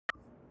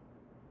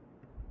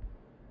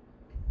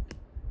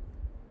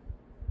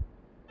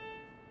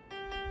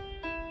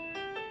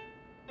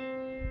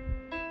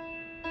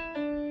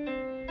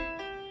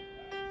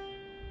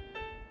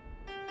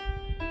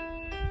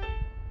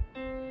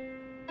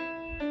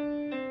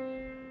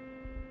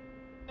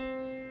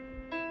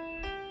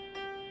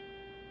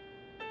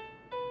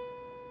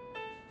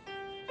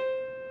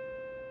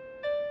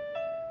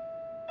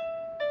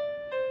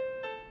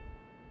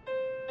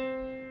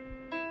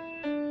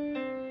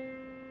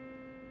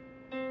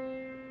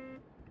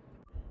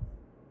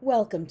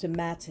Welcome to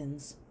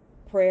Matins,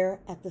 prayer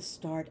at the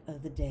start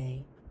of the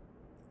day.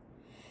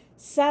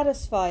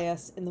 Satisfy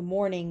us in the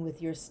morning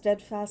with your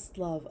steadfast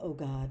love, O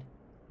God,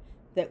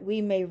 that we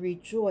may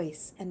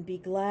rejoice and be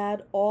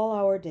glad all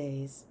our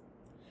days.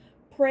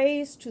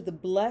 Praise to the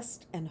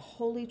blessed and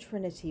holy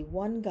Trinity,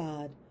 one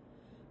God,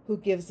 who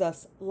gives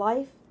us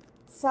life,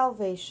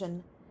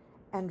 salvation,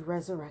 and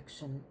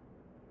resurrection.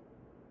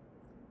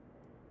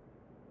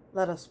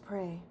 Let us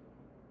pray.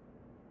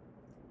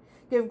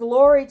 Give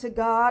glory to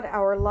God,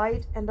 our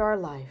light and our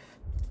life.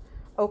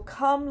 O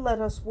come,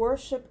 let us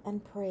worship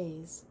and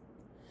praise.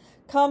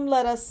 Come,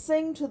 let us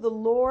sing to the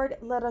Lord.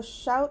 Let us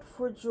shout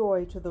for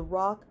joy to the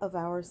rock of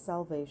our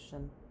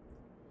salvation.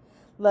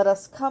 Let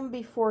us come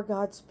before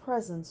God's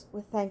presence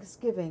with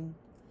thanksgiving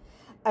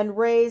and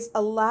raise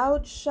a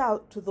loud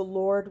shout to the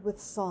Lord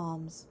with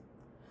psalms.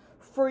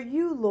 For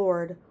you,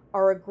 Lord,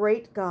 are a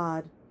great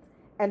God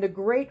and a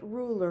great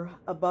ruler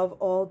above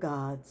all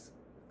gods.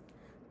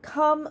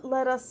 Come,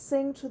 let us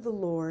sing to the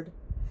Lord.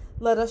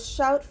 Let us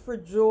shout for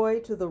joy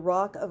to the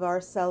rock of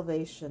our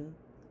salvation.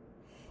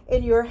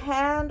 In your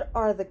hand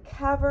are the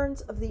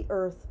caverns of the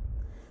earth.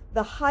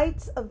 The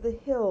heights of the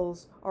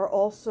hills are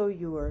also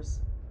yours.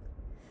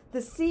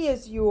 The sea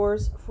is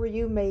yours, for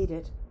you made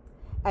it,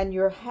 and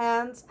your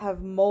hands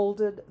have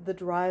molded the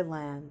dry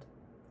land.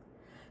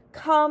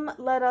 Come,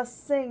 let us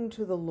sing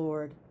to the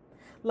Lord.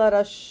 Let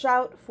us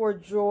shout for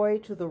joy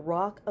to the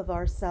rock of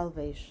our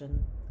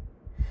salvation.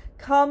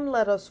 Come,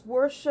 let us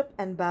worship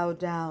and bow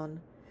down.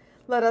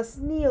 Let us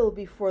kneel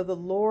before the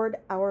Lord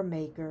our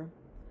Maker.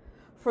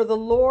 For the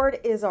Lord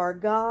is our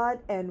God,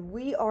 and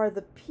we are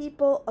the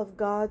people of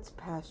God's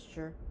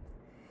pasture,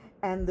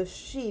 and the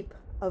sheep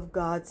of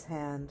God's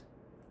hand.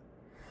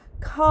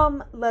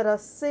 Come, let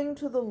us sing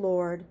to the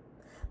Lord.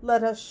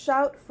 Let us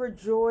shout for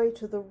joy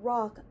to the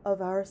rock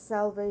of our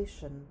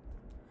salvation.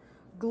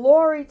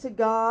 Glory to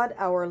God,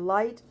 our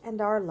light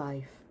and our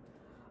life.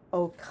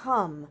 O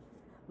come,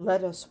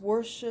 let us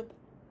worship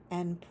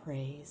and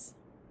praise.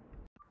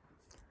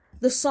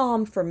 The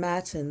psalm for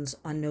Matins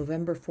on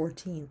November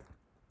 14th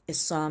is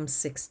Psalm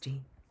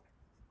 60.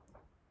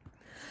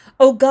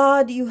 O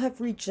God, you have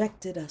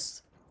rejected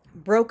us,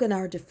 broken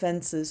our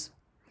defenses.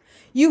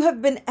 You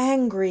have been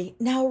angry,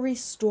 now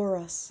restore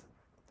us.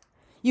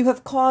 You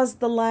have caused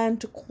the land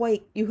to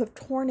quake, you have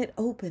torn it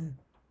open.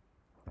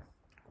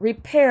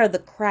 Repair the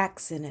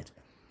cracks in it,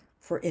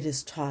 for it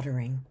is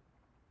tottering.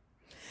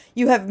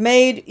 You have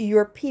made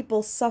your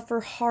people suffer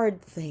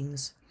hard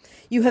things.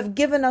 You have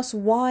given us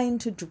wine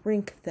to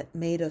drink that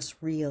made us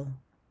reel.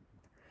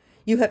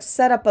 You have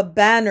set up a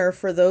banner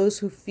for those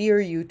who fear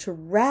you, to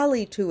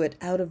rally to it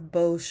out of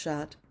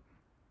bowshot.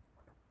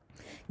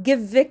 Give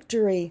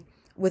victory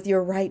with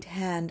your right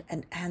hand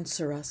and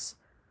answer us,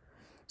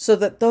 so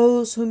that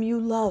those whom you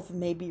love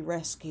may be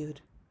rescued.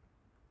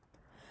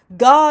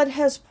 God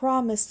has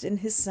promised in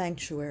his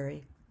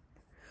sanctuary,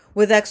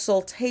 with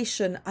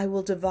exultation I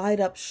will divide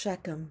up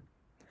Shechem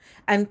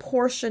and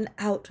portion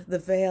out the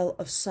vale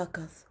of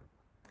Succoth.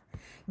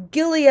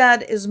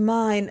 Gilead is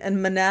mine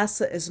and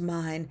Manasseh is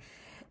mine.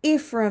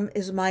 Ephraim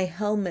is my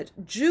helmet.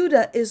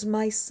 Judah is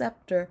my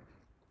scepter.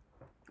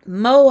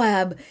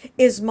 Moab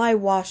is my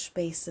wash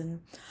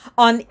basin.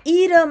 On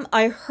Edom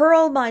I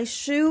hurl my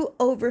shoe.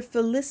 Over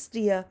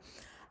Philistia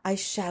I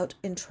shout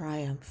in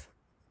triumph.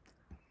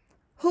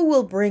 Who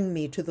will bring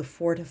me to the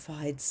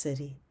fortified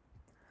city?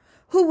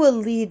 Who will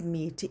lead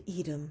me to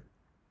Edom?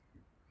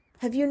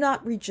 Have you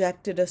not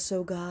rejected us,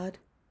 O God?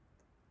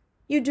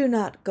 You do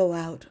not go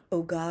out,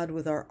 O God,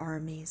 with our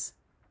armies.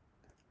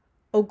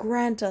 O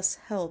grant us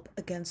help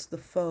against the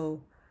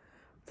foe,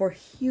 for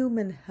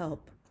human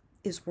help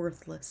is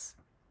worthless.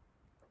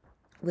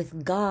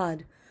 With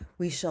God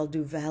we shall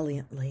do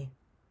valiantly.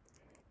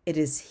 It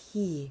is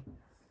he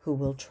who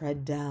will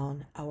tread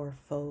down our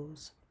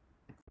foes.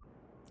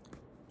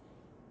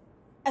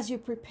 As you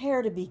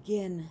prepare to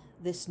begin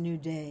this new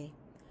day,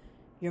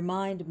 your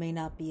mind may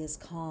not be as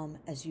calm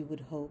as you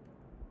would hope.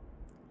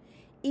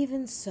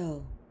 Even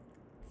so,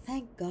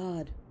 thank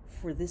God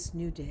for this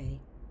new day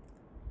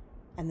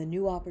and the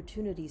new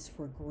opportunities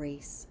for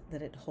grace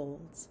that it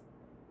holds.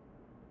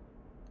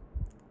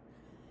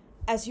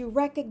 As you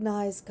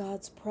recognize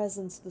God's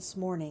presence this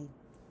morning,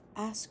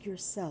 ask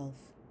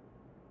yourself,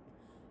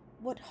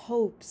 what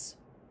hopes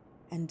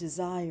and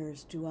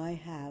desires do I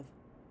have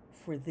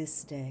for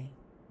this day?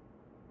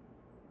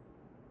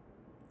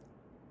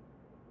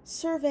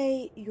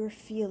 Survey your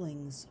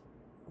feelings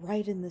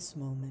right in this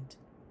moment.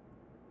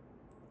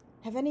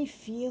 Have any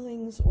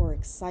feelings or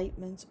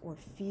excitements or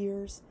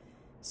fears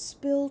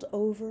spilled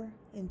over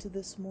into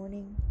this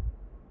morning?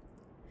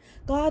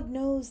 God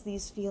knows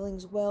these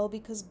feelings well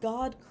because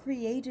God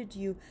created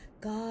you.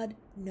 God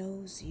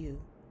knows you.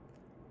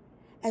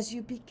 As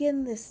you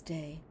begin this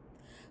day,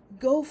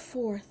 go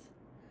forth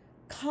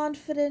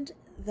confident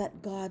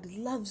that God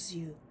loves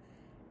you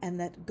and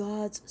that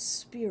God's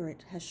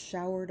Spirit has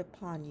showered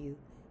upon you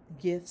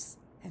gifts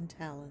and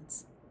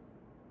talents.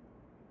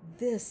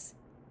 This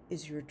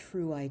is your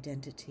true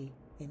identity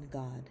in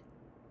God.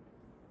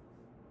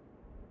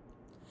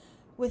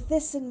 With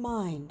this in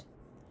mind,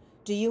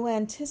 Do you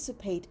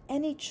anticipate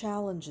any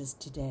challenges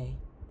today,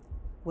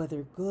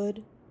 whether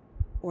good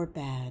or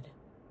bad?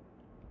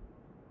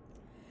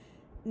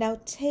 Now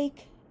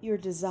take your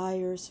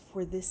desires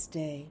for this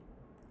day,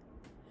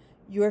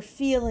 your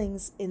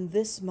feelings in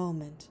this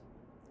moment,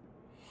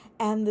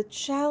 and the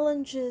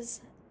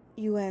challenges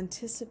you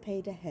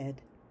anticipate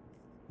ahead,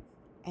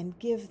 and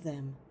give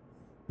them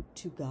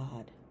to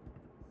God.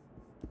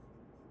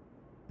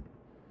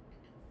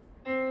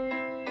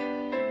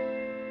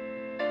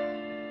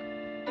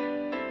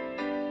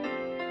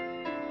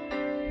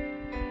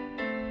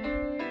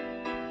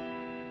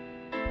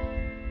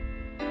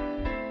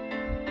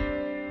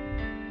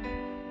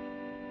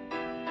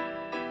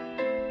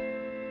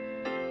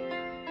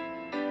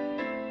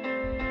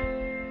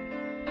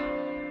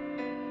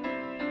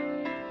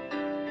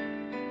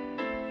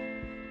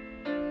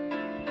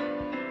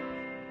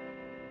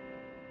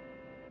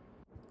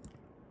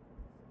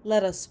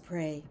 Let us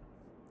pray.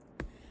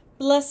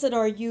 Blessed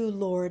are you,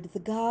 Lord, the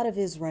God of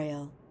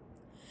Israel.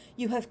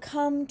 You have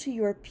come to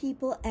your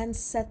people and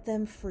set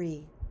them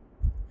free.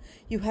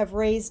 You have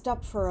raised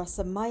up for us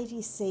a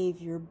mighty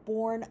Savior,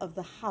 born of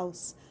the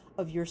house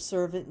of your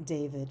servant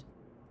David.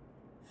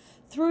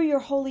 Through your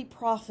holy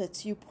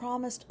prophets, you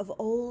promised of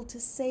old to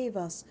save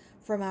us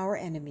from our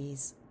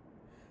enemies,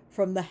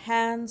 from the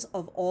hands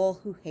of all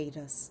who hate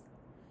us.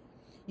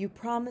 You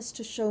promised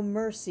to show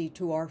mercy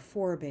to our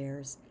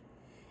forebears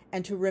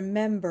and to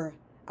remember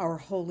our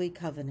holy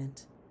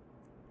covenant.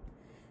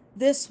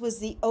 This was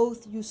the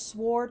oath you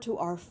swore to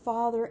our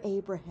father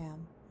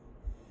Abraham,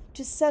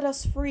 to set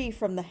us free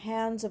from the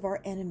hands of our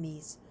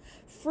enemies,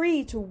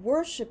 free to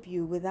worship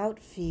you without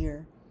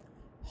fear,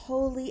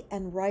 holy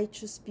and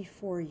righteous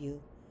before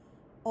you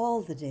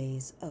all the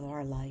days of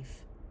our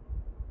life.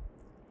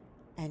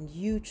 And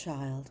you,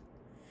 child,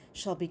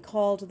 shall be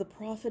called the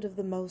prophet of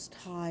the Most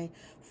High,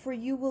 for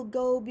you will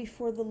go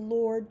before the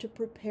Lord to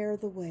prepare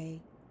the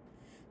way,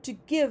 to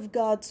give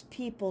God's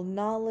people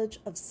knowledge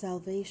of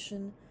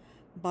salvation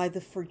by the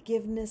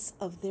forgiveness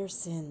of their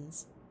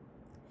sins.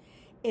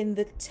 In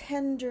the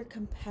tender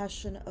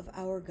compassion of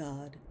our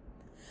God,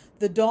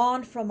 the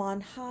dawn from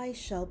on high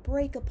shall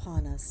break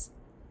upon us,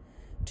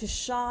 to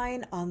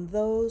shine on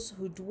those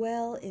who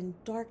dwell in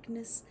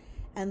darkness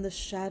and the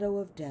shadow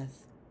of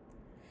death,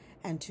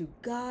 and to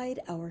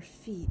guide our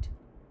feet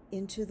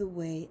into the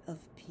way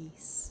of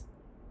peace.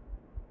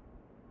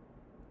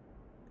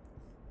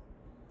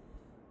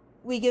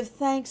 We give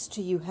thanks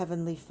to you,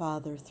 Heavenly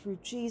Father, through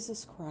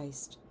Jesus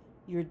Christ,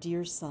 your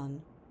dear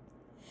Son,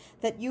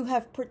 that you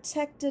have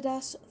protected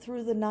us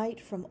through the night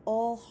from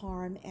all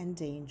harm and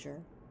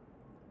danger.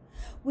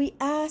 We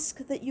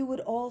ask that you would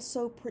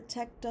also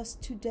protect us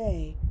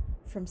today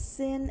from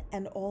sin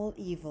and all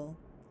evil,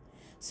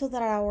 so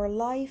that our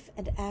life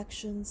and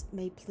actions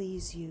may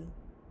please you.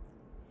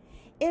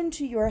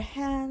 Into your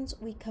hands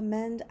we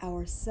commend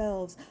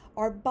ourselves,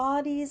 our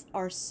bodies,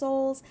 our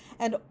souls,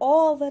 and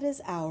all that is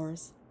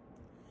ours.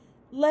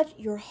 Let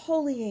your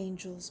holy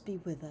angels be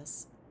with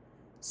us,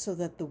 so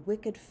that the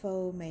wicked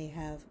foe may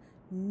have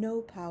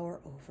no power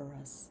over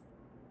us.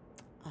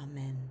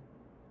 Amen.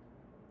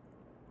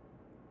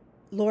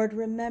 Lord,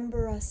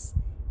 remember us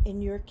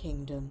in your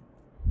kingdom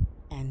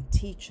and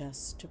teach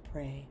us to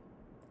pray.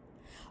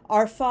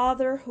 Our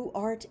Father, who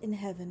art in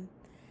heaven,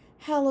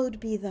 hallowed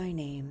be thy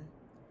name.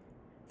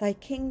 Thy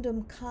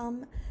kingdom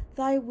come,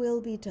 thy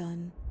will be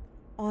done,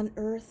 on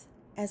earth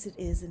as it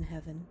is in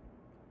heaven.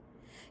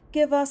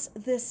 Give us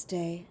this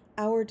day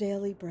our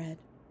daily bread,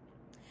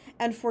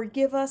 and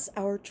forgive us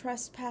our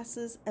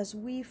trespasses as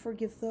we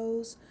forgive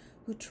those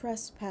who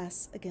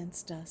trespass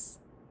against us.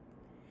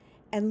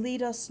 And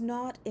lead us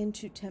not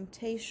into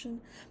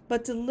temptation,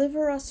 but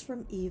deliver us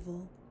from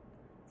evil.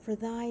 For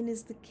thine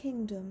is the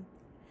kingdom,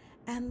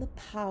 and the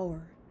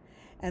power,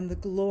 and the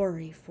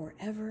glory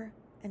forever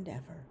and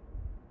ever.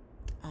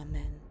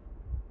 Amen.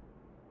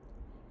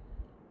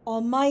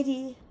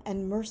 Almighty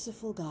and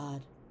merciful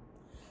God,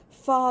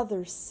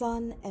 Father,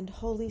 Son, and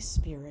Holy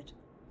Spirit,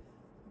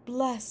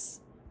 bless,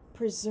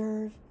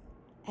 preserve,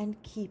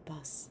 and keep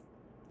us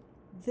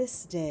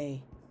this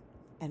day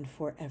and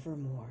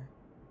forevermore.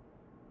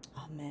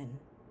 Amen.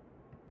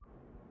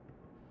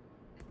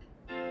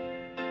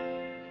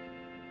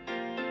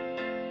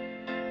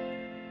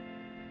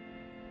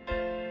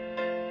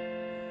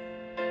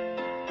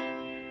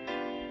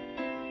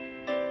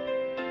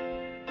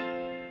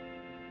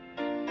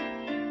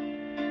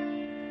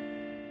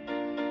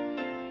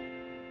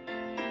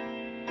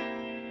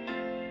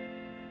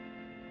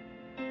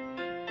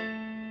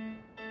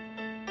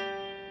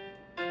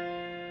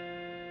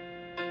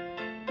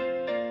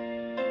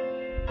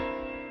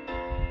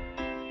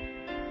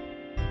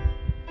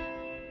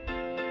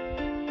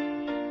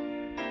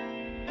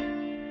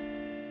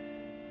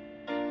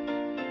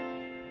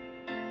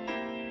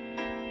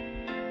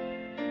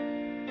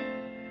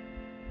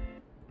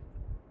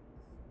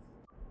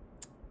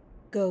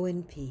 Go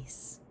in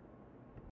peace.